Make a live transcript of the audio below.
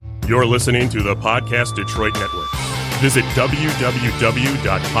You're listening to the Podcast Detroit Network. Visit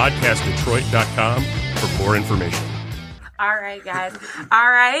www.podcastdetroit.com for more information. All right, guys. All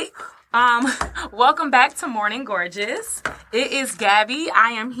right. Welcome back to Morning Gorgeous. It is Gabby.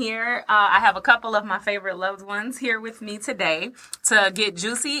 I am here. I have a couple of my favorite loved ones here with me today to get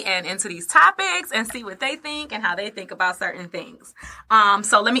juicy and into these topics and see what they think and how they think about certain things.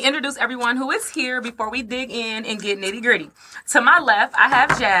 So let me introduce everyone who is here before we dig in and get nitty gritty. To my left, I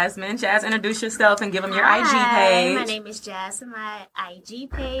have Jasmine. Jazz, introduce yourself and give them your IG page. My name is Jazz and my IG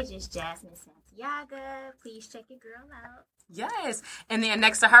page is Jasmine Santiago. Please check your girl out. Yes. And then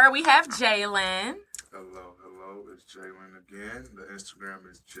next to her, we have Jalen. Hello. It's Jalen again. The Instagram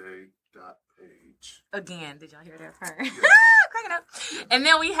is j.page. Again, did y'all hear that from her? Crack it up. And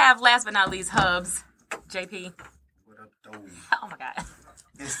then we have, last but not least, Hubs. JP. What up, though? Oh, my God.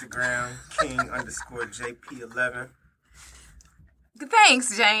 Instagram, King_JP11.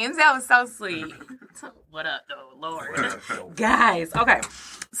 Thanks, James. That was so sweet. What up, though, Lord? Guys, okay.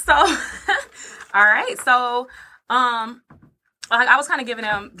 So, all right. So, I was kind of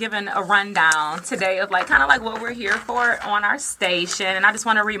giving a rundown today of kind of what we're here for on our station. And I just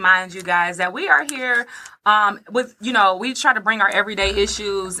want to remind you guys that we are here with, we try to bring our everyday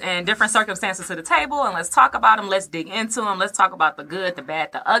issues and different circumstances to the table, and let's talk about them. Let's dig into them. Let's talk about the good, the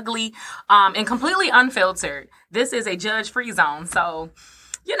bad, the ugly, and completely unfiltered. This is a judge-free zone. So,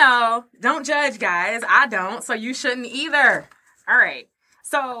 don't judge, guys. I don't, so you shouldn't either. All right.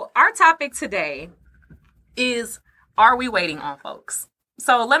 So our topic today is, are we waiting on folks?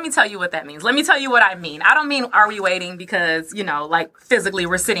 So let me tell you what that means. Let me tell you what I mean. I don't mean, are we waiting because, physically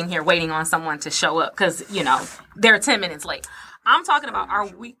we're sitting here waiting on someone to show up because, they're 10 minutes late. I'm talking about, are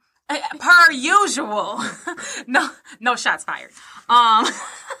we, per usual, no shots fired.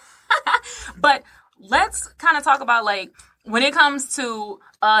 But let's kind of talk about when it comes to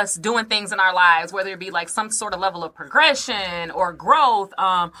us doing things in our lives, whether it be some sort of level of progression or growth,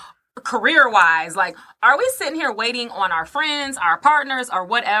 career-wise, are we sitting here waiting on our friends, our partners, or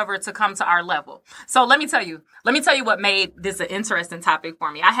whatever to come to our level? So let me tell you what made this an interesting topic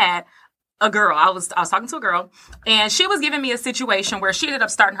for me. I had a girl, I was talking to a girl, and she was giving me a situation where she ended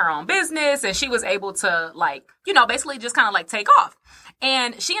up starting her own business, and she was able to basically just kind of take off.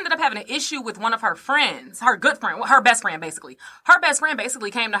 And she ended up having an issue with one of her friends, her good friend, her best friend, basically. Her best friend basically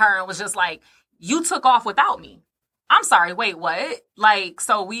came to her and was just like, you took off without me. I'm sorry, wait, what?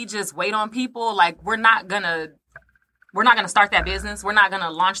 So we just wait on people? We're not gonna start that business. We're not gonna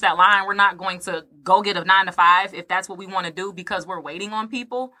launch that line. We're not going to go get a 9-to-5 if that's what we want to do because we're waiting on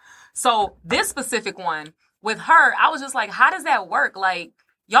people. So this specific one with her, I was just like, how does that work?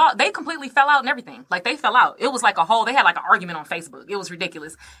 Y'all, they completely fell out and everything. They fell out. It was they had an argument on Facebook. It was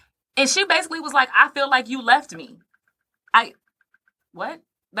ridiculous. And she basically was like, I feel like you left me. What?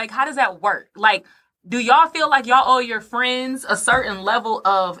 How does that work? Do y'all feel like y'all owe your friends a certain level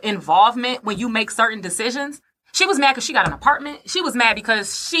of involvement when you make certain decisions? She was mad because she got an apartment. She was mad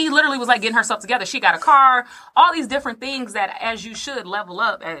because she literally was getting herself together. She got a car, all these different things that as you should level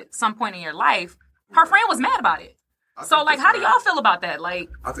up at some point in your life. Her friend was mad about it. So how do y'all feel about that? I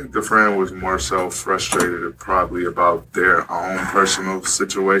think the friend was more so frustrated probably about their own personal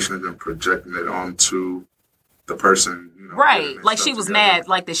situations and projecting it onto the person. Right, she was mad,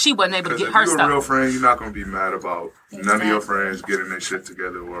 that she wasn't able to get her stuff. If you're a real friend, you're not going to be mad about none of your friends getting their shit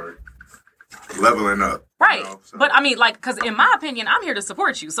together or leveling up. Right, so. But because in my opinion, I'm here to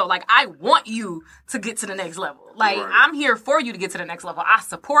support you. So, I want you to get to the next level. Right. I'm here for you to get to the next level. I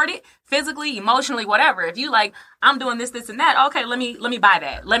support it physically, emotionally, whatever. If you I'm doing this, and that, okay, let me buy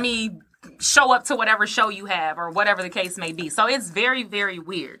that. Let me show up to whatever show you have or whatever the case may be. So it's very, very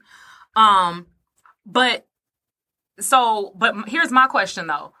weird. But here's my question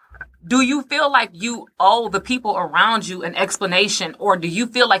though. Do you feel like you owe the people around you an explanation, or do you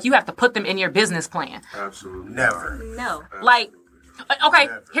feel like you have to put them in your business plan? Absolutely. Never. No. Okay,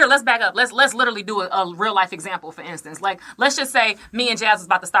 here, let's back up. Let's literally do a real life example, for instance. Let's just say me and Jazz is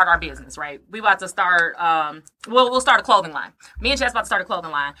about to start our business, right? We about to start, we'll start a clothing line. Me and Jazz about to start a clothing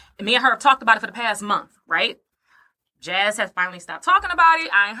line. And me and her have talked about it for the past month, right? Jazz has finally stopped talking about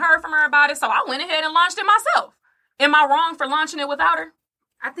it. I ain't heard from her about it, so I went ahead and launched it myself. Am I wrong for launching it without her?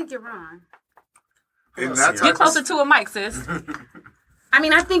 I think you're wrong. Get closer to a mic, sis.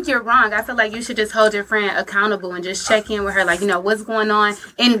 I think you're wrong. I feel like you should just hold your friend accountable and just check in with her, what's going on.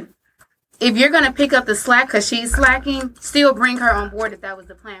 And if you're going to pick up the slack because she's slacking, still bring her on board if that was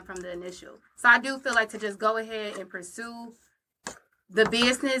the plan from the initial. So I do feel like to just go ahead and pursue the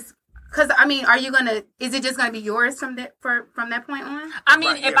business. Because, is it just going to be yours from that point on?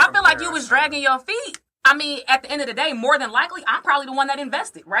 If I feel like you was dragging your feet, I mean, at the end of the day, more than likely, I'm probably the one that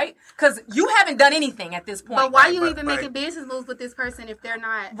invested, right? Because you haven't done anything at this point. But why you even making business moves with this person if they're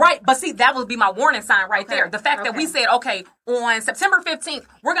not? Right, but see, that would be my warning sign right there. The fact that we said, okay, on September 15th,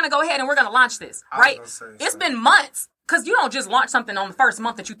 we're going to go ahead and we're going to launch this, right? It's been months. Because you don't just launch something on the first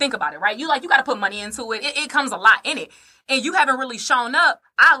month that you think about it, right? You got to put money into it. It comes a lot in it. And you haven't really shown up.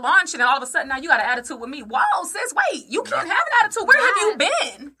 I launched it and all of a sudden now you got an attitude with me. Whoa, sis, wait, you can't have an attitude. Where have you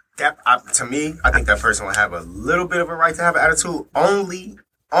been? To me, I think that person will have a little bit of a right to have an attitude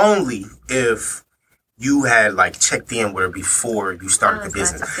only if you had like checked in with her before you started the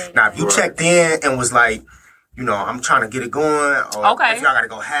business. Now, if you checked in and was like, you know, I'm trying to get it going, or if y'all got to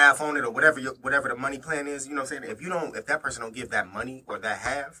go half on it, or whatever the money plan is, you know what I'm saying? If that person don't give that money or that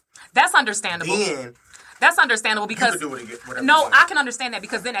half, that's understandable. Then that's understandable because you can do it no, I can understand that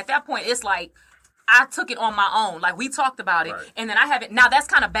because then at that point it's like I took it on my own. Like we talked about it, and then I haven't. Now that's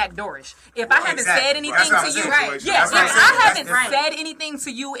kind of backdoorish. If I haven't said anything to you, if I haven't said anything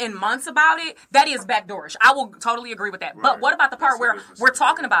to you in months about it, that is backdoorish. I will totally agree with that. But what about the part where we're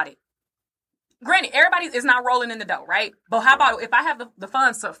talking about it? Granted, everybody is not rolling in the dough, right? But how about if I have the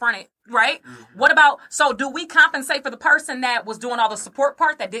funds to front it, right? Mm-hmm. What about, so do we compensate for the person that was doing all the support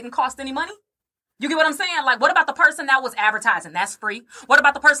part that didn't cost any money? You get what I'm saying? Like, what about the person that was advertising? That's free. What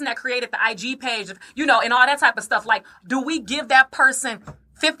about the person that created the IG page, and all that type of stuff? Like, do we give that person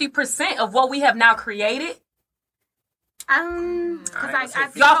 50% of what we have now created? Y'all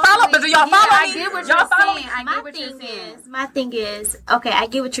follow? But do y'all follow me? I get what you're saying. I get what you're saying. My thing is, okay, I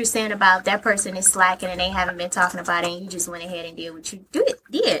get what you're saying about that person is slacking and they haven't been talking about it and you just went ahead and did what you did.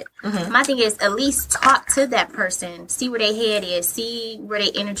 Mm-hmm. My thing is, at least talk to that person, see where their head is, see where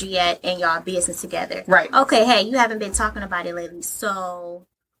their energy at in y'all business together. Right. Okay, hey, you haven't been talking about it lately, so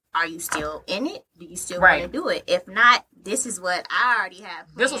are you still in it? Do you still want to do it? If not, this is what I already have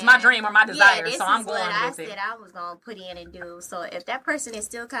planned. This was my dream or my desire, so I'm going with it. I said I was going to put in and do. So if that person is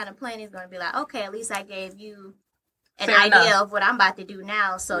still kind of playing, it's going to be like, okay, at least I gave you an idea of what I'm about to do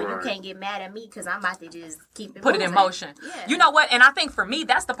now, so you can't get mad at me because I'm about to just keep it moving. It in motion. Yeah. You know what? And I think for me,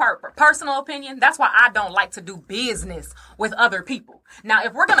 that's the part, personal opinion, that's why I don't like to do business with other people. Now,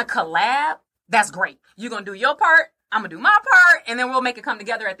 if we're going to collab, that's great. You're going to do your part. I'm going to do my part, and then we'll make it come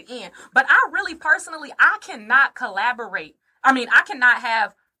together at the end. But I really, personally, I cannot collaborate. I mean, I cannot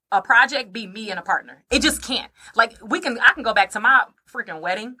have a project be me and a partner. It just can't. Like, I can go back to my freaking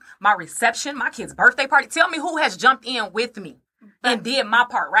wedding, my reception, my kid's birthday party. Tell me who has jumped in with me and did my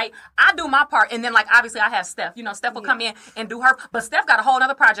part, right? I do my part, and then, like, obviously I have Steph. Steph will come in and do her, but Steph got a whole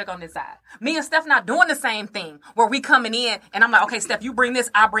other project on this side. Me and Steph not doing the same thing where we coming in, and I'm like, okay, Steph, you bring this,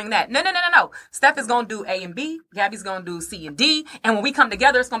 I bring that. No. Steph is going to do A and B, Gabby's going to do C and D, and when we come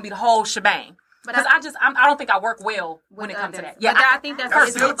together, it's going to be the whole shebang. Because I don't think I work well when it comes to that. Yeah, I think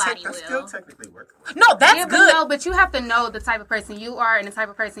that's still technically working. No, that's good. But you have to know the type of person you are and the type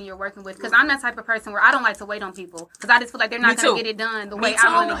of person you're working with. Because I'm that type of person where I don't like to wait on people. Because I just feel like they're not going to get it done the way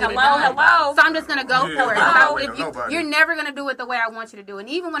I want to get it done. Hello. So I'm just going to go for it. You're never going to do it the way I want you to do it. And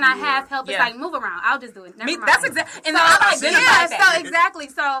even when I have help, it's like, move around. I'll just do it. Never mind. That's exactly. And I identify that. So exactly.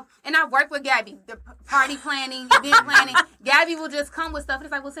 So, and I work with Gabby. The party planning, event planning. Gabby will just come with stuff.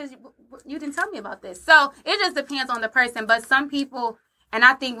 It's like, well, sis, you didn't tell me about this. So it just depends on the person. But some people, and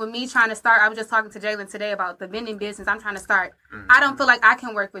I think with me trying to start, I was just talking to Jalen today about the vending business I'm trying to start. I don't feel like I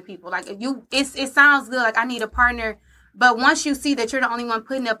can work with people. Like, it sounds good. Like, I need a partner. But once you see that you're the only one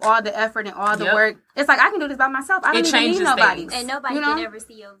putting up all the effort and all the work, it's like, I can do this by myself. I don't even need nobody. And nobody can ever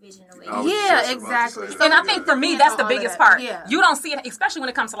see your vision the way you Yeah, exactly. So and I think for me, that's the biggest part. Yeah. You don't see it, especially when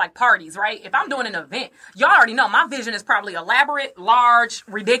it comes to like parties, right? If I'm doing an event, y'all already know my vision is probably elaborate, large,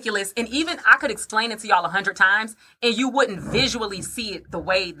 ridiculous. And even I could explain it to y'all 100 times and you wouldn't visually see it the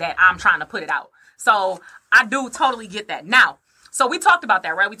way that I'm trying to put it out. So I do totally get that. Now, so we talked about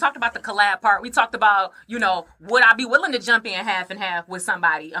that, right? We talked about the collab part. We talked about, would I be willing to jump in half and half with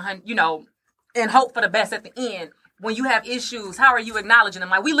somebody, and hope for the best at the end. When you have issues, how are you acknowledging them?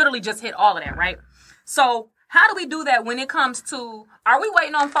 Like, we literally just hit all of that, right? So how do we do that when it comes to, are we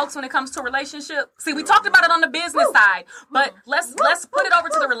waiting on folks when it comes to relationship? See, we talked about it on the business side, but let's put it over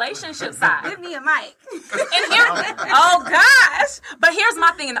to the relationship side. Give me a mic. Oh gosh. But here's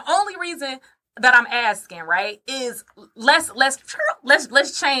my thing. And the only reason that I'm asking, right, is let's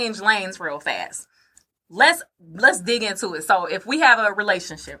change lanes real fast. Let's dig into it. So if we have a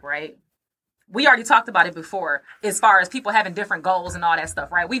relationship, right, we already talked about it before as far as people having different goals and all that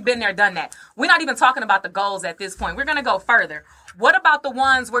stuff, right? We've been there, done that. We're not even talking about the goals at this point. We're going to go further. What about the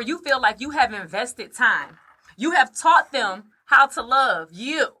ones where you feel like you have invested time? You have taught them how to love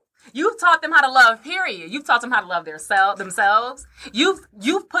you. You've taught them how to love, period. You've taught them how to love themselves.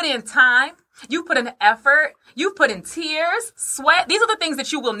 You've put in time You put in effort. You put in tears, sweat. These are the things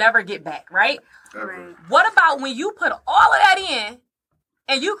that you will never get back, right? Right. What about when you put all of that in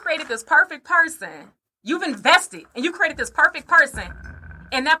and you created this perfect person? You've invested and you created this perfect person,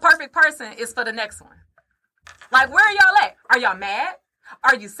 and that perfect person is for the next one. Like, where are y'all at? Are y'all mad?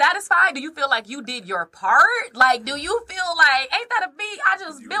 Are you satisfied? Do you feel like you did your part? Like, do you feel like, ain't that a beat? I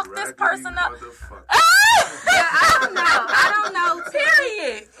just built this person up. Yeah, I don't know.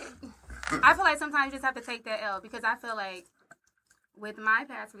 Period. I feel like sometimes you just have to take that L, because I feel like with my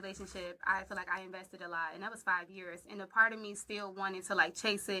past relationship, I feel like I invested a lot, and that was 5 years. And a part of me still wanted to like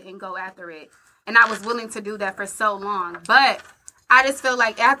chase it and go after it. And I was willing to do that for so long. But I just feel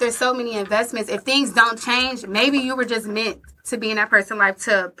like after so many investments, if things don't change, maybe you were just meant to be in that person's life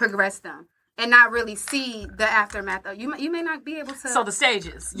to progress them and not really see the aftermath. You may not be able to. So the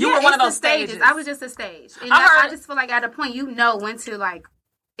stages. You were one of those stages. I was just a stage. And I just feel like at a point, you know when to like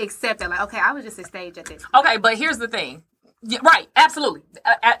accept it. Like, okay, I was just a stage at this point. Okay, but here's the thing. Yeah, right, absolutely.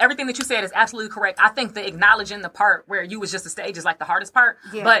 Everything that you said is absolutely correct. I think the acknowledging the part where you was just a stage is like the hardest part.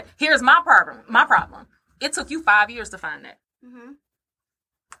 Yeah. But here's my problem. It took you 5 years to find that. Mm-hmm.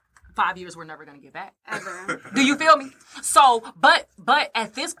 5 years we're never going to get back. Ever. Do you feel me? So, but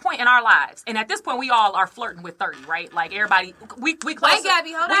at this point in our lives, and at this point we all are flirting with 30, right? Like everybody, we closer. Wait,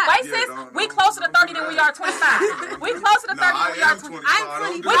 Gabby, hold on. Wait, sis, we closer to 30 than we are 25. We closer to 30 than we are 25. I'm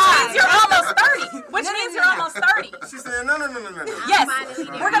 25. Which means you're almost 30. Which means you're almost 30. She said, no. Yes,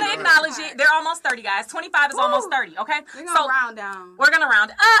 we're going to acknowledge it. They're almost 30, guys. 25 is almost 30, okay? We're going to round down. We're going to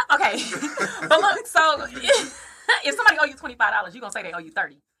round. Okay. But look, so if somebody owe you $25, you're going to say they owe you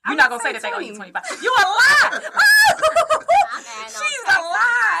 30. You're not going to say that they owe you 25. You a lie! She's a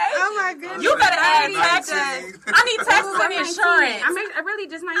lie! Oh my goodness. You better add taxes. I need taxes and insurance. I really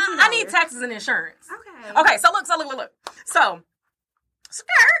just 19. I need taxes and insurance. Okay. So look. So,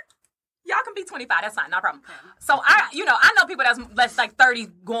 skirt. Y'all can be 25. That's fine. No problem. Okay. So, I know people that's like 30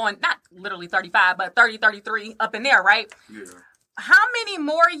 going, not literally 35, but 30, 33 up in there, right? Yeah. How many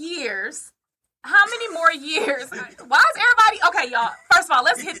more years? Why is everybody... Okay, y'all. First of all,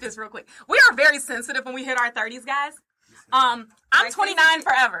 let's hit this real quick. We are very sensitive when we hit our 30s, guys. I'm 29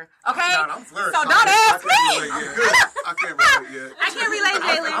 forever, okay? I'm flirting. So don't ask me. I can't relate yet. I can't relate,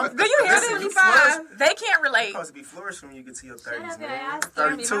 Jalen. Do you hear this? 25. They can't relate. You're supposed to be flourishing when you get to your 30s, Shut up, man. guys.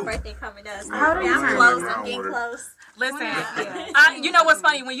 32. My birthday coming up. How old are you? I'm close. I'm getting close. Listen, you know what's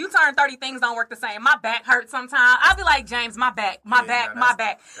funny? When you turn 30, things don't work the same. My back hurts sometimes. I'll be like, James, my back. He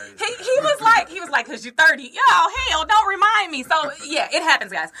was like, cause you're 30. Yo, hell, don't remind me. So yeah, it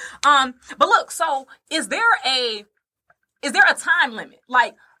happens, guys. But look, so is there a time limit?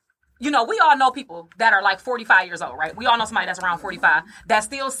 Like, we all know people that are like 45 years old, right? We all know somebody that's around 45 that's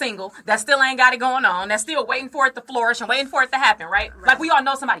still single, that still ain't got it going on, that's still waiting for it to flourish and waiting for it to happen, right? Like, we all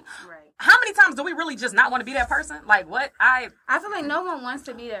know somebody. Right. How many times do we really just not want to be that person? Like, what? I feel like no one wants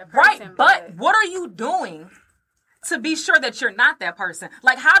to be that person. Right, but what are you doing to be sure that you're not that person?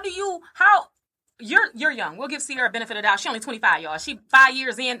 Like, you're young. We'll give Sierra a benefit of the doubt. She only 25, y'all. She 5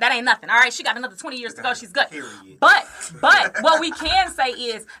 years in. That ain't nothing. All right. She got another 20 years to go. She's good. But what we can say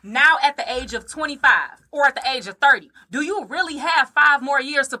is now at the age of 25 or at the age of 30, do you really have 5 more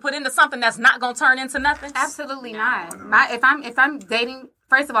years to put into something that's not going to turn into nothing? Absolutely not. If I'm dating,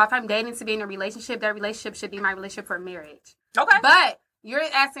 first of all, if I'm dating to be in a relationship, that relationship should be my relationship for marriage. Okay. But you're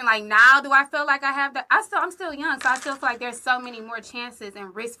asking, like, now do I feel like I have that? I'm still young, so I still feel like there's so many more chances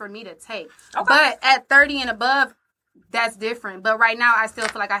and risks for me to take. Okay. But at 30 and above, that's different. But right now, I still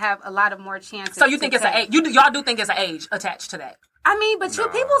feel like I have a lot of more chances. So you think it's an age? Y'all do think it's an age attached to that? I mean, but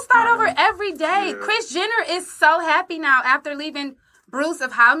people start over every day. Yeah. Kris Jenner is so happy now after leaving Bruce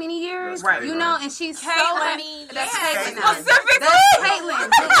of how many years? Right. And she's Caitlyn. so happy. That's Caitlyn now. Specifically. That's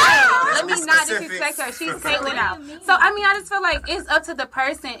Caitlyn. Let me not disrespect her. She's Caitlyn now. So, I mean, I just feel like it's up to the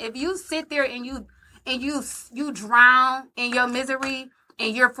person. If you sit there and you drown in your misery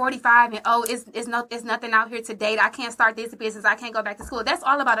and you're 45 and, it's nothing out here to date. I can't start this business. I can't go back to school. That's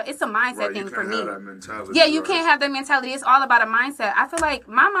all about it's a mindset thing for me. Have that mentality, yeah, you can't have that mentality. It's all about a mindset. I feel like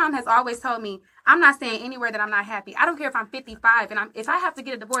my mom has always told me, I'm not staying anywhere that I'm not happy. I don't care if I'm 55 and if I have to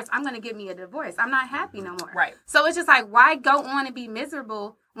get a divorce, I'm going to get me a divorce. I'm not happy no more. Right. So it's just like, why go on and be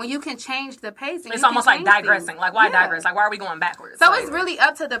miserable when you can change the pace? And it's almost like digressing. Things. Like, why digress? Like, why are we going backwards? So it's really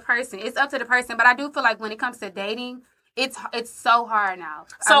up to the person. It's up to the person. But I do feel like when it comes to dating, it's so hard now.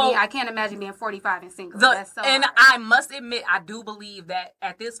 So I mean, I can't imagine being 45 and single. That's so and hard. I must admit, I do believe that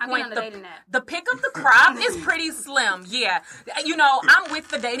at this point, the pick of the crop is pretty slim. Yeah. You know, I'm with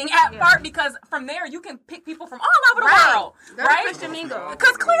the dating app part because from there you can pick people from all over the world. Right?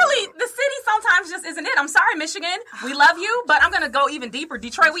 Because clearly the city sometimes just isn't it. I'm sorry, Michigan. We love you, but I'm going to go even deeper.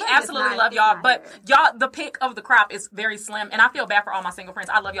 Detroit, we absolutely love y'all. But y'all, the pick of the crop is very slim. And I feel bad for all my single friends.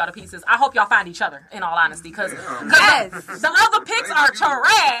 I love y'all to pieces. I hope y'all find each other, in all honesty. Because the other picks are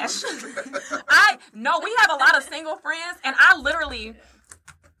trash. I know we have a lot of single friends, and I literally.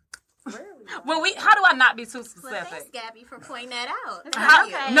 How do I not be too specific? Well, thanks, Gabby, for pointing that out.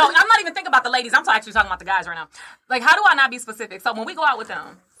 No, I'm not even thinking about the ladies. I'm actually talking about the guys right now. Like, how do I not be specific? So when we go out with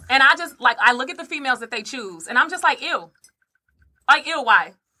them, and I just I look at the females that they choose, and I'm just like, ew. Like, ew,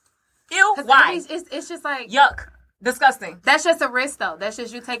 why? Ew, why? It's just like yuck. Disgusting. That's just a risk, though. That's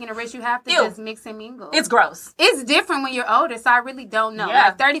just you taking a risk. You have to just mix and mingle. It's gross. It's different when you're older, so I really don't know. Yeah.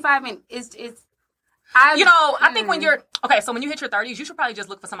 Like 35 and it's. I think when you're so when you hit your 30s, you should probably just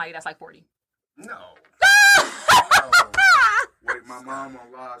look for somebody that's like 40. No. Wait, my mom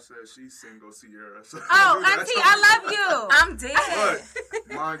on live says she's single, Sierra. So Auntie, I love you. I'm dead.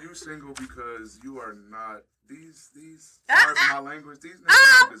 But, Mom, you single because you are not. These pardon my language, these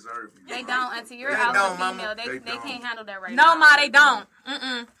niggas don't deserve you. They don't, Auntie. You're alpha female. They can't handle that right now. No, Ma, they don't.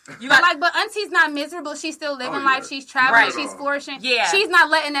 You got but Auntie's not miserable. She's still living life. She's traveling. Right. She's flourishing. Yeah. She's not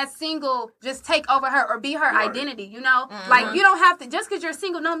letting that single just take over her or be her identity, you know? Like, you don't have to, just because you're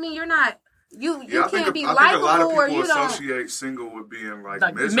single don't mean you're not. You can't be likable or you don't. A lot of people associate single with being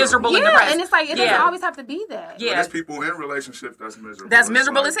like miserable. Yeah, and it's like it doesn't always have to be that. Yeah, there's people in relationships that's miserable. That's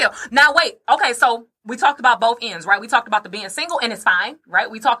miserable as hell. Now wait, okay, so we talked about both ends, right? We talked about the being single and it's fine, right?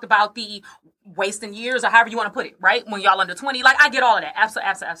 We talked about the wasting years or however you want to put it, right? When y'all under 20, like I get all of that,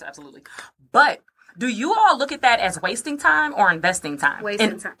 absolutely. But do you all look at that as wasting time or investing time?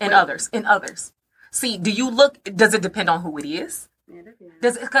 Wasting time in others. See, does it depend on who it is?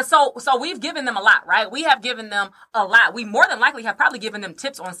 Because so we've given them a lot, right? We have given them a lot. We more than likely have probably given them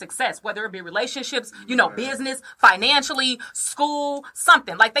tips on success, whether it be relationships, business, financially, school,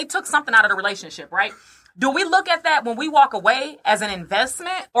 something. Like they took something out of the relationship, right? Do we look at that when we walk away as an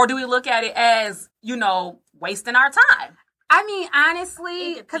investment, or do we look at it as, wasting our time? I mean,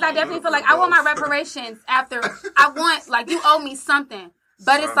 honestly, because I definitely feel like I want my reparations after. I want, like, you owe me something.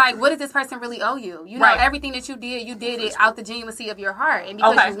 But it's like, what does this person really owe you? You know, everything that you did it out the genuinency of your heart. And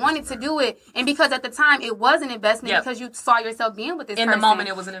because you wanted to do it, and because at the time it was an investment, because you saw yourself being with this person. In the moment,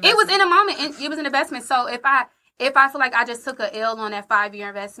 it was an investment. It was in a moment, and it was an investment. So if I feel like I just took a L on that 5-year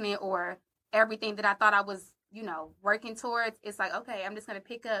investment or everything that I thought I was, working towards, it's like, okay, I'm just going to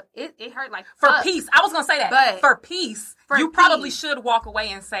pick up. It hurt like for peace. I was going to say that. But for peace, probably should walk away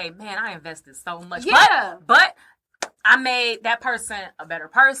and say, man, I invested so much. Yeah. But I made that person a better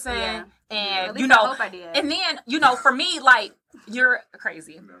person. Yeah. And, I hope I did. And then, for me, like, you're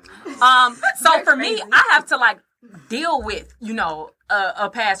crazy. So for me, I have to, like, deal with, a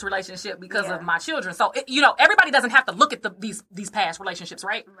past relationship because of my children. So, everybody doesn't have to look at these past relationships,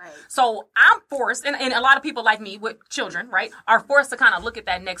 right? Right. So I'm forced, and a lot of people like me with children, right, are forced to kind of look at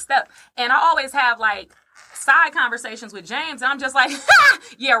that next step. And I always have, like, side conversations with James, and I'm just like,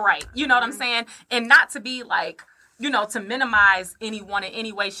 yeah, right. You know what I'm saying? And not to be, like, to minimize anyone in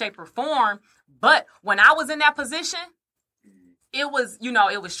any way, shape, or form. But when I was in that position, it was,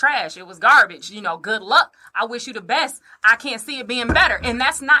 it was trash. It was garbage. Good luck. I wish you the best. I can't see it being better. And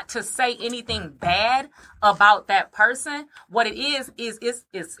that's not to say anything bad about that person. What it is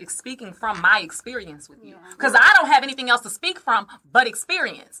speaking from my experience with you. Because I don't have anything else to speak from but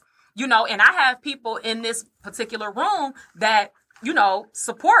experience. And I have people in this particular room that,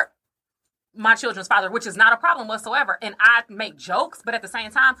 support my children's father, which is not a problem whatsoever. And I make jokes, but at the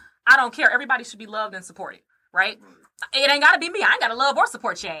same time, I don't care. Everybody should be loved and supported, right? It ain't got to be me. I ain't got to love or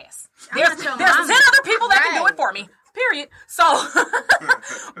support your ass. There's 10 other people that can do it for me, period. So,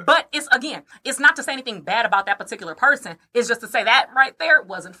 but it's not to say anything bad about that particular person. It's just to say that right there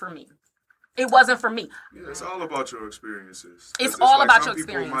wasn't for me. It wasn't for me. Yeah, it's all about your experiences. It's all about your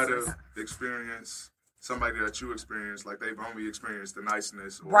experiences. Some people might have experienced somebody that you experienced, like they've only experienced the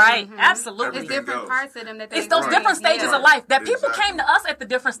niceness. Or absolutely. It's different parts of them that it's those different stages of life that people came to us at the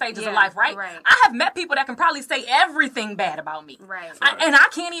different stages of life, right? I have met people that can probably say everything bad about me. Right. And I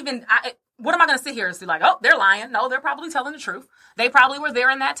can't even, what am I going to sit here and be like, oh, they're lying? No, they're probably telling the truth. They probably were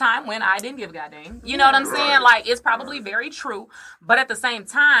there in that time when I didn't give a goddamn. You know what I'm saying? Like, it's probably very true. But at the same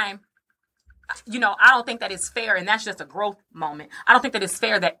time, I don't think that it's fair, and that's just a growth moment. I don't think that it's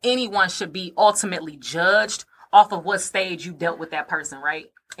fair that anyone should be ultimately judged off of what stage you dealt with that person, right?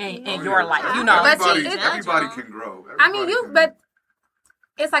 in your life. You know, everybody can grow. But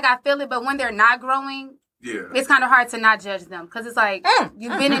it's like I feel it. But when they're not growing. Yeah, it's kind of hard to not judge them because it's like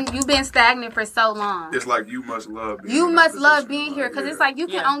you've been stagnant for so long. It's like you must love being here because it's like you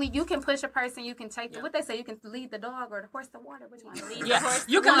can push a person, you can take what they say, you can lead the dog or the horse to water. Which one?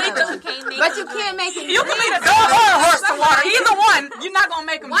 You can lead the but you can't make it. You can lead a dog or a horse to water. Either one, you're not gonna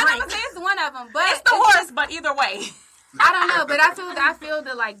make them drink. I'm gonna say it's one of them, but it's the horse. But either way, I don't know. But I feel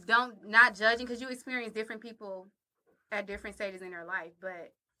that like not judging because you experience different people at different stages in their life,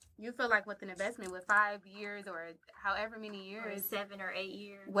 but. You feel like with an investment with 5 years or however many years. Or 7 or 8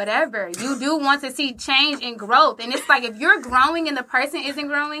 years. Whatever. You do want to see change and growth. And it's like if you're growing and the person isn't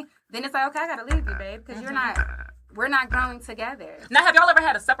growing, then it's like, okay, I got to leave you, babe. Because we're not growing together. Now, have y'all ever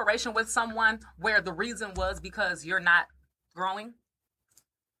had a separation with someone where the reason was because you're not growing?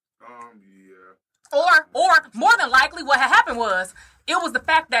 Yeah. Or more than likely what had happened was, it was the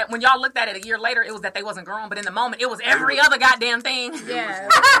fact that when y'all looked at it a year later, it was that they wasn't growing, but in the moment, it was every other goddamn thing. Yeah.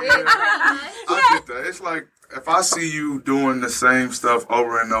 I get that. It's like, if I see you doing the same stuff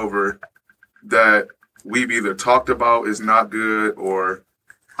over and over that we've either talked about is not good or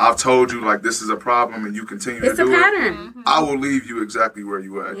I've told you, like, this is a problem and you continue to do it. It's a pattern. I will leave you exactly where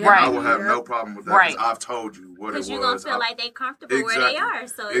you at. Yeah. Right. I will have no problem with that because I've told you what it was. Because you're going to feel like they're comfortable where they are.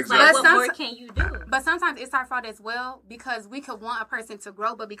 So it's like, what more can you do? But sometimes it's our fault as well because we could want a person to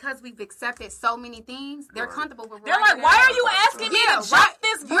grow, but because we've accepted so many things, they're comfortable with where they're like, why are you asking me to jump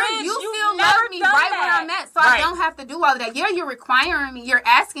this bridge? You still love me right where I'm at, so I don't have to do all of that. Yeah, you're requiring me. You're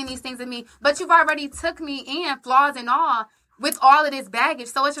asking these things of me, but you've already took me in, flaws and all, with all of this baggage.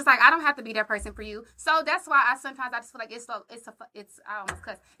 So it's just like, I don't have to be that person for you. So that's why I just feel like I almost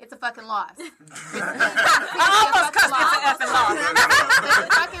cussed. It's a fucking loss. I almost cussed. It's a effing loss. It's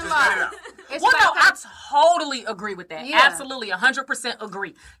a fucking loss. I totally agree with that. Yeah. Absolutely, 100%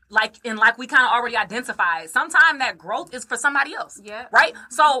 agree. Like we kind of already identified, sometimes that growth is for somebody else. Yeah. Right?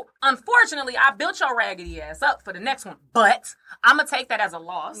 So, unfortunately, I built your raggedy ass up for the next one. But I'm going to take that as a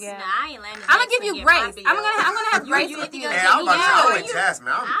loss. Yeah. Nah, I ain't letting I'm going to give you grace. I'm going to have grace with you. I'm not letting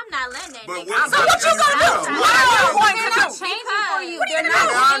that. So what you going to do? What are you going to do? Changing for you. They're not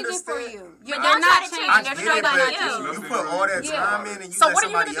changing for you. They're not changing. They're straight on you. You put all that time in and you let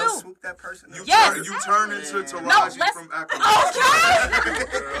somebody else swoop that person. You turn into Taraji from Aquaman.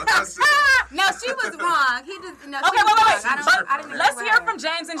 No, she was wrong. Wait. Let's hear from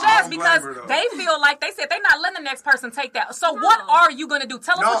James and Jazz because they feel like they said they're not letting the next person take that. So what are you going to do?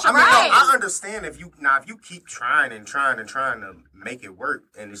 Tell us what you're doing. I understand if you keep trying to make it work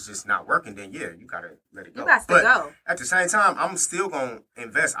and it's just not working, then yeah, you gotta let it go. You got to go. At the same time, I'm still gonna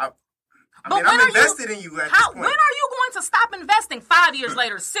invest. I'm invested in you at this point. When are you going to stop investing? 5 years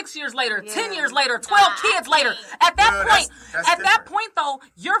later, 6 years later, 10 years later, 12 kids later. At that point, though,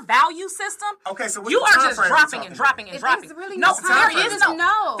 your value system. Okay, so you are just dropping and dropping and dropping. Really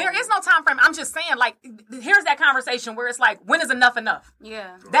there is no time frame. I'm just saying, like, here's that conversation where it's like, when is enough enough?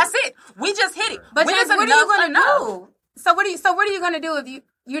 Yeah, that's it. We just hit it. But what are you going to do? So what are you going to do if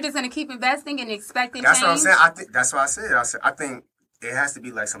you're just going to keep investing and expecting change? That's what I'm saying. That's what I said. I think it has to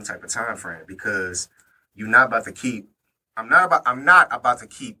be like some type of time frame because you're not about to keep. I'm not about to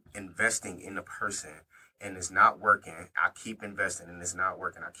keep investing in the person and it's not working. I keep investing and it's not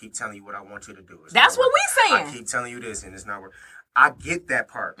working. I keep telling you what I want you to do. That's what we saying. I keep telling you this and it's not working. I get that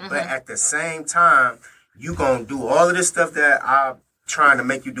part, but at the same time, you gonna do all of this stuff that I'm trying to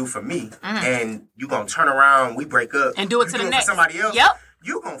make you do for me, and you gonna turn around. We break up and do it to the next for somebody else. Yep.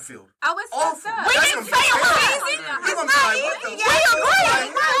 You gonna feel it's awful. We didn't say it was easy. It's not easy. We agree.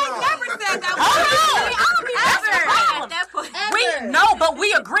 I never said that. But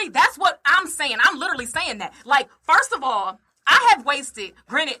we agree. That's what I'm saying. I'm literally saying that. Like, first of all, I have wasted,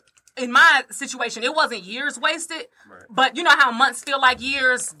 granted, in my situation, it wasn't years wasted, but you know how months feel like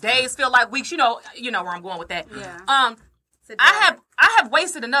years, days feel like weeks. You know where I'm going with that. Yeah. I have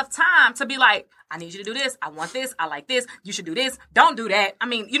wasted enough time to be like, I need you to do this. I want this. I like this. You should do this. Don't do that. I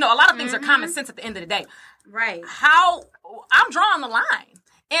mean, a lot of things are common sense at the end of the day. Right. How I'm drawing the line,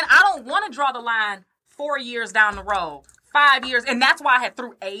 and I don't want to draw the line 4 years down the road, 5 years, and that's why I had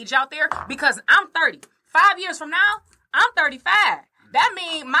threw age out there because I'm 30. 5 years from now, I'm 35. That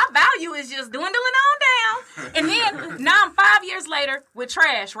means my value is just dwindling on down. And then now I'm 5 years later with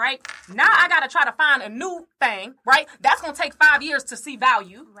trash, right? Now I got to try to find a new thing, right? That's going to take 5 years to see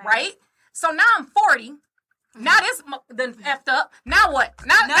value, right? So now I'm 40. Now this done effed up. Now what?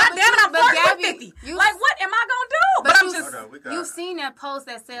 Now damn it, I'm 40 or 50. Like, what am I going to do? But I'm just, you've seen that post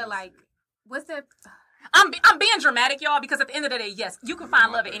that said, like, what's that? I'm being dramatic, y'all, because at the end of the day, yes, you can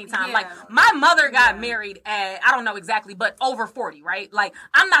find love at any time. Yeah. Like, my mother got married at, I don't know exactly, but over 40, right? Like,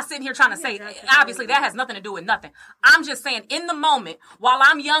 I'm not sitting here trying to say, obviously, that has nothing to do with nothing. I'm just saying, in the moment, while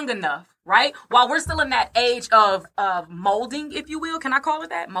I'm young enough, right? While we're still in that age of molding, if you will. Can I call it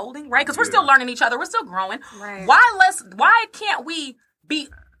that? Molding, right? Because we're still learning each other. We're still growing. Right. Why can't we be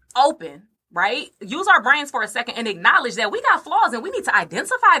open, right? Use our brains for a second and acknowledge that we got flaws and we need to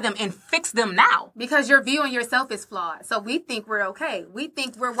identify them and fix them now. Because your view on yourself is flawed. So we think we're okay. We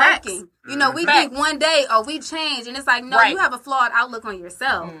think we're Facts. working. You know, we Facts. think one day, we change. And it's like, no, Right. you have a flawed outlook on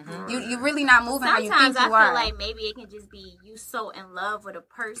yourself. You're really not moving how you Sometimes think I you feel are. like maybe it can just be you so in love with a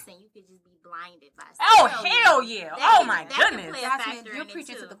person, you could just be blinded by Oh, stuff. hell yeah. That Oh, can- my that can goodness. play a Jasmine, factor you're in it,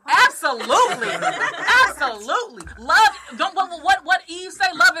 preaching to too. the choir. Absolutely. Absolutely. Love, don't, what Eve say,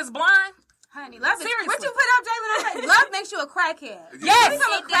 love is blind? Honey, love is... Seriously. What you put up, Jalen? Love makes you a crackhead. Yes.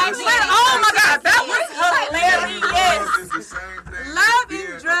 Become a It crackhead. does. Oh, my God. That was hilarious. Love is the same thing Love as being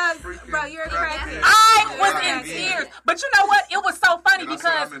is a drugs. freaking Bro, you're a crackhead. I was in Yeah. tears. But you know what? It was so funny And I said,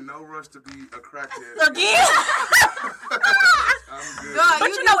 because, I'm in no rush to be a crackhead. again, I'm good. God, but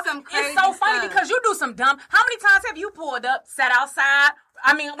you you know, do some crazy it's so funny stuff. because you do some dumb. How many times have you pulled up, sat outside?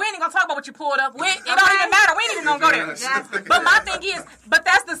 I mean, we ain't even gonna talk about what you pulled up. It don't even matter. We ain't even gonna go there. Jasmine. But my thing is, but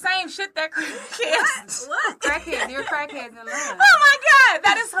that's the same shit that kids. Crackheads. You're crackheads in love. Oh my God,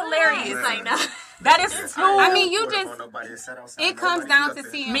 that is hilarious. It's like, no. That is too. I mean, you Wouldn't just... want nobody to sit outside. It comes Nobody down up to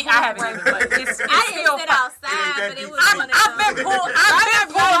there. seeing... me, I haven't even, but it's I still. didn't sit outside, but it was one of them. I've been pulled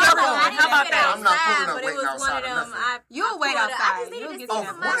up on. I didn't How about sit that? I'm not pulling outside, up but it waiting was one outside of or them. nothing. You'll wait I outside. just needed You'll to get see that.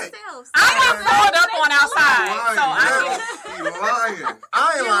 for myself. I got pulled up on outside, Lying, so I yo. did. He lying. I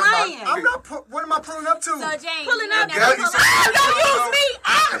ain't You're lying. lying. I'm not. What am I pulling up to? So Jane, Pulling you up. never Gabby pull said- up. Don't use me.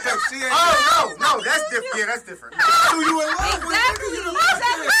 She ain't Oh no, that's different. Yeah, that's different. Who you in love with? Exactly. You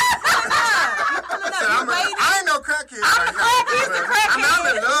Exactly. I ain't no crackhead. I'm the crackhead, the crackhead. I mean,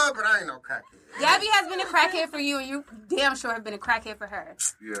 I'm in love, but I ain't no crackhead. Gabby has been a crackhead for you, and you damn sure have been a crackhead for her.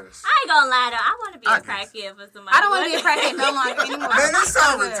 Yes. I ain't gonna lie though. I want to be I a guess. crackhead for somebody. I don't want to be a crackhead no longer anymore. Man, this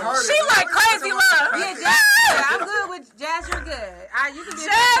sounds Good. retarded. She like crazy love. Yeah, Jazz, yeah, I'm good with Jazz. You're good. You can be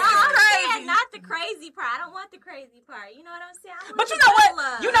a Jazz crackhead. is I'm crazy. saying not the crazy part. I don't want the crazy part. You know what I'm saying? I want But you the know what? real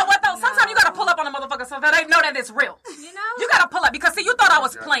love. You know what though? Sometimes you gotta pull up on a motherfucker so that they know that it's real. You know? You gotta pull up because see, you thought I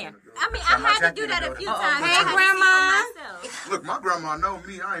was playing. I mean, I had to do that a few times. Hey, I had to see Grandma. for myself. Look, my grandma know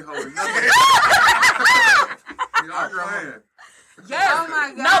me. I ain't holding nothing. Y'all playing. Yes. Oh my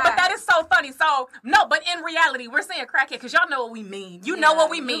God. No, but that is so funny. So no, but in reality, we're saying crackhead because y'all know what we mean. You know what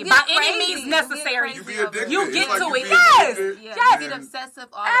we mean You by get any crazy. means You get necessary. crazy You be over it. addicted. You It's get like to you it. be Yes. addicted. Yeah, Yes. you get obsessive.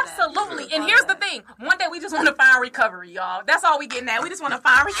 All of that. Absolutely. And All here's of the that. thing. One day we just want to find recovery, y'all. That's all we getting at. We just want to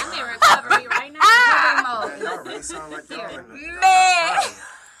find I'm in recovery. recovery right now. Recovery mode. Y'all really sound like y'all in the- Man.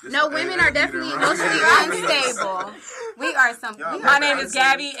 No, women are definitely emotionally unstable. We are some. Y'all We My are, name is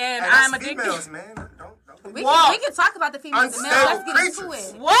Gabby and Hey, I'm that's addicted. females, man. Don't. Whoa. we can talk about the females and males. Let's get into Unstable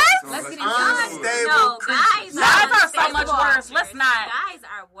it. What? Let's get into Unstable it. No, creatures. guys Guys are so unstable. much worse. Let's not. Guys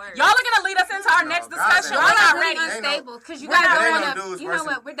are worse. Y'all are gonna lead us into our next guys discussion. ain't We're Y'all not are really ready. unstable because you We're guys not don't ready. want Dudes to. You know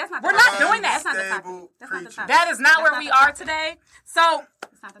versus- what? That's not. We're the not topic. doing that. That's not the topic. Unstable That's not the creatures. topic. That is not That's where not we the are topic. today. So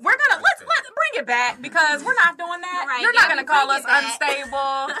not the we're topic. gonna let's bring it back because we're not doing that. Right, You're not Gabby, gonna call bring us it back.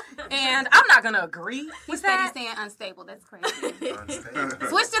 unstable, and I'm not gonna agree He with said that. he's saying unstable. That's crazy. Unstable.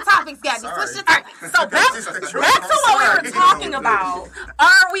 Switch the topics, Gabby. Sorry. Switch the topics. So back Just the truth. to what we I'm were sorry. talking about.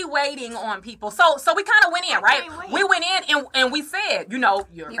 Are we waiting on people? So we kind of went in, right? can't wait. We went in and we said, you're a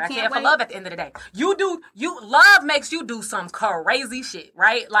You crackhead can't for wait. love at the end of the day. Love makes you do some crazy shit,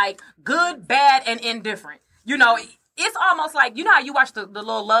 right? Like good, bad, and indifferent. It's almost like, you know how you watch the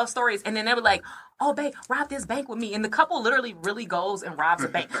little love stories and then they were like, oh, babe, rob this bank with me. And the couple literally really goes and robs a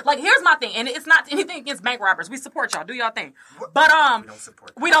bank. Like, here's my thing. And it's not anything against bank robbers. We support y'all. Do y'all thing. But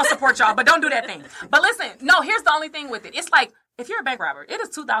we don't support y'all, but don't do that thing. But listen, no, here's the only thing with it. It's like, if you're a bank robber, it is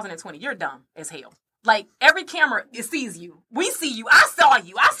 2020. You're dumb as hell. Like, every camera, it sees you. We see you. I saw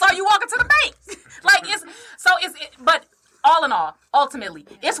you. I saw you walking to the bank. But all in all, ultimately,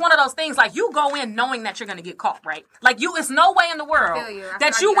 it's one of those things, like, you go in knowing that you're going to get caught, right? Like, it's no way in the world I feel you.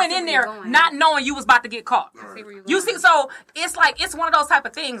 that you went I see in where you're there going. not knowing you was about to get caught. I see where you're You going. see, so it's like, it's one of those type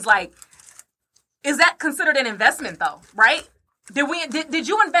of things, like, is that considered an investment, though, right? Did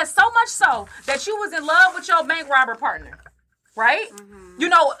you invest so much so that you was in love with your bank robber partner? right? You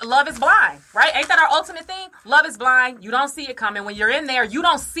know, love is blind, right? Ain't that our ultimate thing? Love is blind. You don't see it coming. When you're in there, you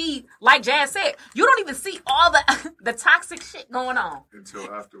don't see, like Jazz said, you don't even see all the toxic shit going on. Until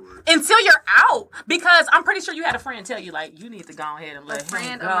afterwards. Until you're out. Because I'm pretty sure you had a friend tell you, like, you need to go ahead and let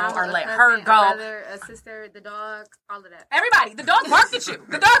him go or let her go. A brother, a sister, the dog, all of that. Everybody. The dog barked at you.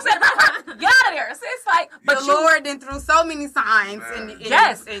 The dog said, get out of there. So it's like, but the Lord did through so many signs.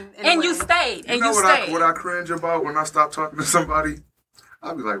 Yes. And you stayed. You know what I cringe about when I stop talking to somebody?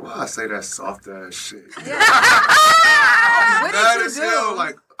 I'll be like, I say that soft ass shit. Yeah. What did you do?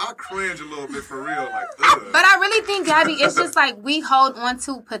 Like, I cringe a little bit for real. Like, ugh. But I really think, Gabby, it's just like we hold on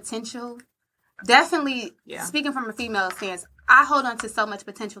to potential. Definitely, speaking from a female stance, I hold on to so much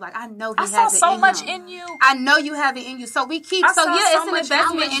potential. Like, I know he has it in him. I saw so much in you. I know you have it in you. So we keep, it's an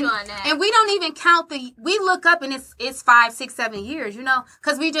investment. And we don't even count we look up and it's 5, 6, 7 years, you know,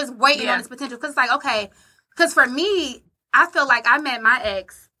 because we just waiting on this potential. Because it's like, okay, because for me, I feel like I met my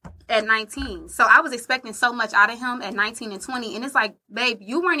ex at 19. So I was expecting so much out of him at 19 and 20. And it's like, babe,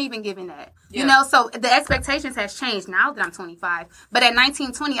 you weren't even given that. Yeah. You know, so the expectations has changed now that I'm 25. But at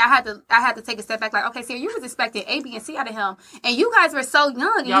 19, 20, I had to take a step back. Like, okay, so you was expecting A, B, and C out of him. And you guys were so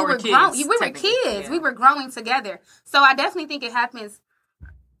young. And you were grown. We were kids. Yeah. We were growing together. So I definitely think it happens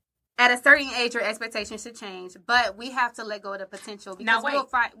at a certain age. Your expectations should change. But we have to let go of the potential. Because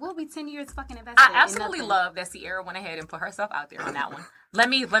we'll be 10 years fucking invested. I absolutely love that Sierra went ahead and put herself out there on that one. Let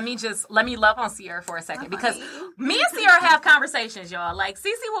me love on Sierra for a second, because me and Sierra have conversations, y'all. Like,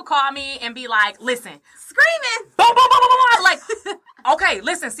 Cece will call me and be like, listen, screaming, boom, boom, boom, boom, boom. Like, okay,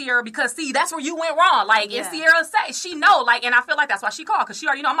 listen, Sierra, because see, that's where you went wrong. Like, if Sierra say, she know, like, and I feel like that's why she called, because she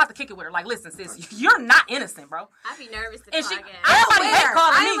already know I'm about to kick it with her. Like, listen, sis, you're not innocent, bro. I'd be nervous to and call again.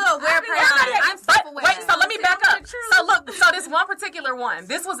 I'm a aware person. I'm self-aware. Wait, so let me back up. So look, so this one particular one,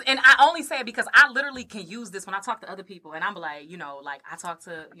 this was, and I only say it because I literally can use this when I talk to other people, and I'm like, you know, like, I talked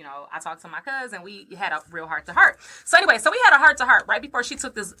to my cousin, we had a real heart-to-heart. So anyway, we had a heart-to-heart right before she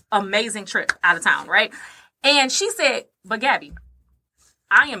took this amazing trip out of town, right? And she said, but Gabby,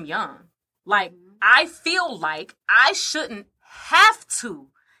 I am young. Like, I feel like I shouldn't have to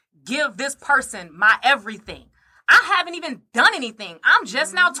give this person my everything. I haven't even done anything. I'm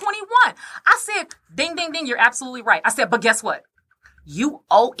just now 21. I said, ding, ding, ding, you're absolutely right. I said, but guess what? You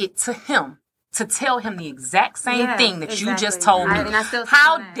owe it to him to tell him the exact same thing that you just told me.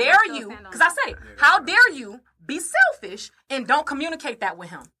 How dare you, because I said it, how dare you be selfish and don't communicate that with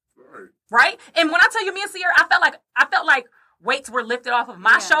him. Right? And when I tell you, me and Sierra, I felt like weights were lifted off of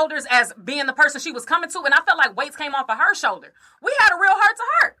my shoulders as being the person she was coming to, and I felt like weights came off of her shoulder. We had a real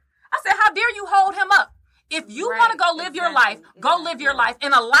heart-to-heart. I said, how dare you hold him up? If you want to go live your life, go live your life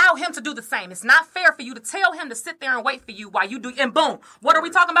and allow him to do the same. It's not fair for you to tell him to sit there and wait for you while you do. And boom, what are we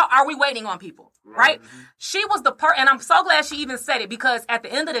talking about? Are we waiting on people? Right? She was the and I'm so glad she even said it, because at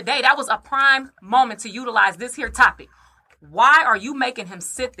the end of the day, that was a prime moment to utilize this here topic. Why are you making him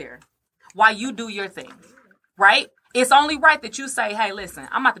sit there while you do your thing? Right? It's only right that you say, hey, listen,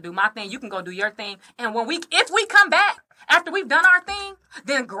 I'm about to do my thing. You can go do your thing. And if we come back after we've done our thing,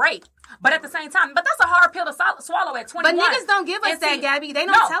 then great. But at the same time, that's a hard pill to swallow at 21. But niggas don't give us that, Gabby. They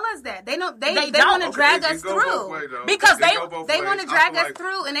don't tell us that. They want to drag us through. Because they want to drag us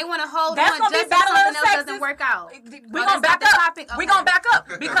through, and they want to hold on just so something else doesn't work out. We're going to back up. We're going to back up.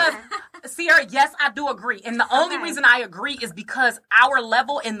 Because, Sierra, yes, I do agree. And the only reason I agree is because our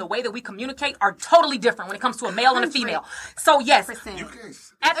level and the way that we communicate are totally different when it comes to a male and a female. So, yes.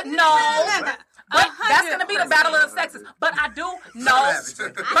 No. But that's going to be the battle of the sexes. But I do know.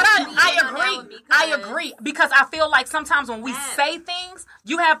 But I agree. Because I feel like sometimes when we say things,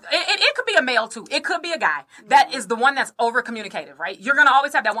 you have, it could be a male too. It could be a guy that is the one that's over communicative, right? You're going to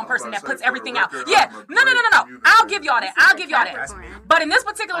always have that one person that puts everything out. Yeah. No. I'll give y'all that. But in this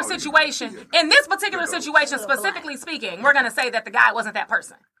particular situation, specifically speaking, we're going to say that the guy wasn't that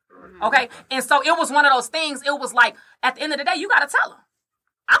person. Okay? And so it was one of those things. It was like, at the end of the day, you got to tell him.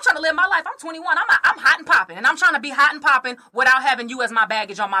 I'm trying to live my life. I'm 21. I'm hot and popping. And I'm trying to be hot and popping without having you as my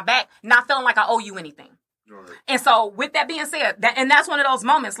baggage on my back, not feeling like I owe you anything. Right. And so with that being said, that's one of those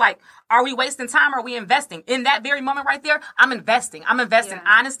moments, like, are we wasting time or are we investing? In that very moment right there, I'm investing. I'm investing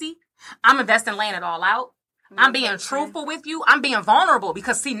honesty. I'm investing laying it all out. I'm being truthful with you. I'm being vulnerable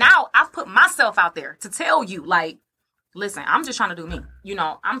because, see, now I've put myself out there to tell you, like, listen, I'm just trying to do me. You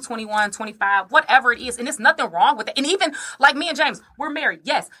know, I'm 21, 25, whatever it is. And there's nothing wrong with it. And even like me and James, we're married.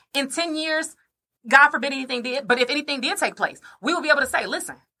 Yes. In 10 years, God forbid anything did. But if anything did take place, we will be able to say,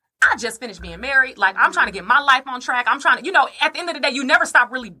 listen, I just finished being married. Like, I'm trying to get my life on track. I'm trying to, at the end of the day, you never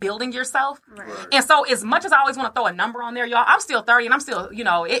stop really building yourself. Right. And so as much as I always want to throw a number on there, y'all, I'm still 30 and I'm still,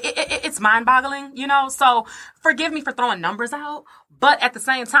 it's mind-boggling, So forgive me for throwing numbers out. But at the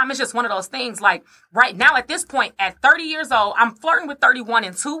same time, it's just one of those things. Like, right now at this point, at 30 years old, I'm flirting with 31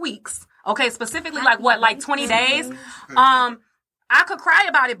 in 2 weeks. Okay, specifically like 20 days. I could cry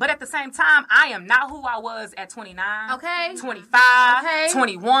about it, but at the same time, I am not who I was at 29, Okay. 25, Okay.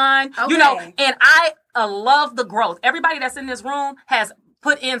 21, Okay. and I love the growth. Everybody that's in this room has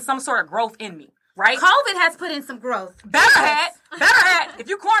put in some sort of growth in me, right? COVID has put in some growth. Better hat. If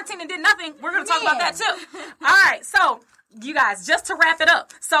you quarantined and did nothing, we're going to talk about that too. All right, so you guys, just to wrap it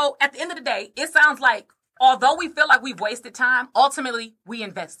up. So at the end of the day, it sounds like although we feel like we've wasted time, ultimately we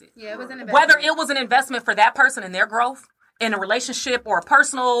invested. Yeah, it was an investment. Whether it was an investment for that person and their growth, in a relationship or a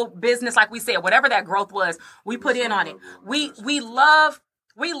personal business, like we said, whatever that growth was, we put in on it. We love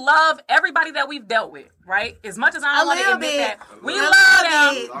everybody that we've dealt with, right? As much as I don't want to admit that, we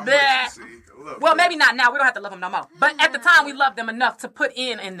love them. Well, maybe not now. We don't have to love them no more. But at the time, we loved them enough to put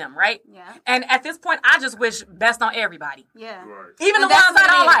in them, right? Yeah. And at this point, I just wish best on everybody. Yeah. Right. Even the And that's ones I what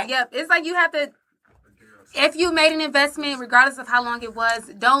don't it is. like. Yep. It's like you have to, if you made an investment, regardless of how long it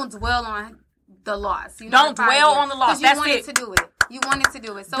was, don't dwell on the loss. Don't dwell on the loss. That's you wanted it. to do it. You wanted to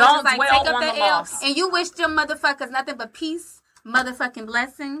do it. So Don't it's just like dwell take up on the the L, loss. and you wish them motherfuckers nothing but peace, motherfucking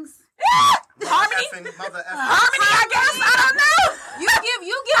blessings. Harmony, Mother I guess. I don't know.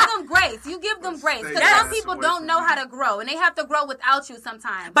 You give them grace. You give them grace. Because Yes. some people don't know how to grow, and they have to grow without you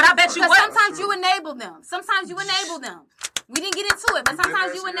sometimes. But I bet you Because what? sometimes you enable them. Sometimes you enable them. We didn't get into it, but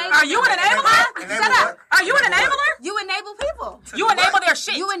sometimes you enable. Are you an enabler? Shut up. Are you an enabler? You enable people. You enable their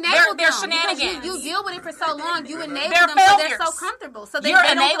shit. You enable their them. shenanigans. Because you deal with it for so long. You enable They're them so they're failures. so comfortable. So they You're don't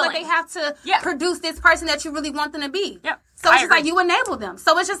feel like enabling. they have to Yeah. produce this person that you really want them to be. Yeah. So I it's just agree. like you enable them.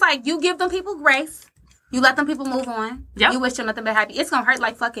 So it's just like you give them people grace. You let them people move on. Yep. You wish them nothing but happy. It's gonna hurt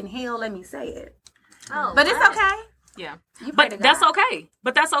like fucking hell, let me say it. Oh, But it's wow. okay. Yeah. You pray But to that's God. okay.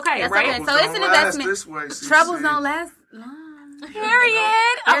 But that's okay, That's right? okay. So it's an investment. This way, CC. Troubles don't last long.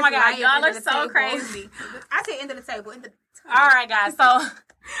 Period. Oh There's my God, light y'all at the are end of the so table. crazy. I say end of the table. All right, guys. So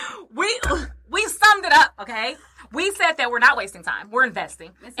we summed it up, okay? We said that we're not wasting time. We're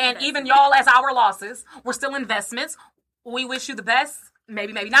investing. It's And investing. even y'all, as our losses, we're still investments. We wish you the best.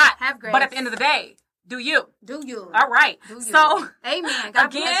 Maybe not. Have grace. But at the end of the day, do you. Do you? All right. Do you? So, Amen.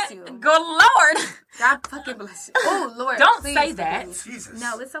 God bless again, you. good Lord. God fucking bless you. Oh Lord. Don't please say forgive that. me. Jesus.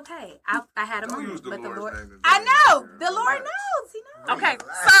 No, it's okay. I had a Don't moment, use the but the Lord's Lord. name in I vain. know. The Yeah, Lord relax. knows. He knows. Okay,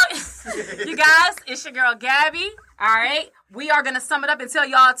 so you guys, it's your girl Gabby. All right, we are gonna sum it up and tell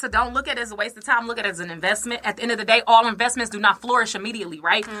y'all to don't look at it as a waste of time. Look at it as an investment. At the end of the day, all investments do not flourish immediately,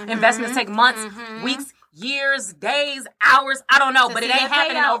 right? Investments take months, weeks, years, days, hours. I don't know, but it see ain't that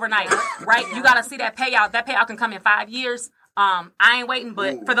happening payout. overnight, right? You gotta see that payout. That payout can come in 5 years. I ain't waiting,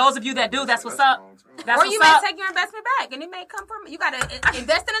 but for those of you that do, that's what's up. That's Or what's you may up. take your investment back, and it may come from you. Got to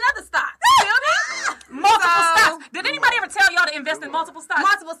invest in another stock. Feel me? Multiple So- stocks. Did anybody ever tell y'all to invest in multiple stocks?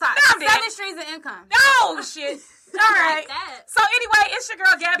 Multiple stocks. Damn, Dad. 7 streams of income. No shit. All right. that. So anyway, it's your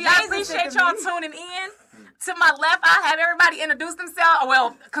girl Gabby. I Jesus appreciate is y'all me. tuning in. To my left, I have everybody introduce themselves.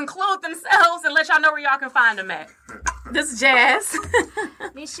 Well, conclude themselves and let y'all know where y'all can find them at. This is Jazz.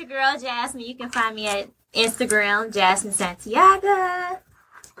 This your girl Jasmine. You can find me at Instagram, Jasmine Santiago.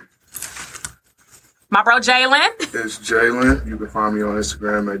 My bro Jalen. It's Jalen. You can find me on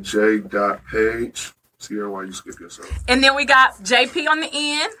Instagram at j.page. Sierra, why you skip yourself? And then we got JP on the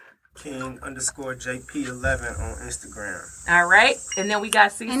end. King_JP11 on Instagram. All right. And then we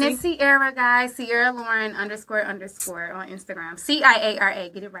got CC. And it's Sierra, guys. Sierra Lauren __ on Instagram. CIARA.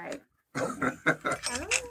 Get it right.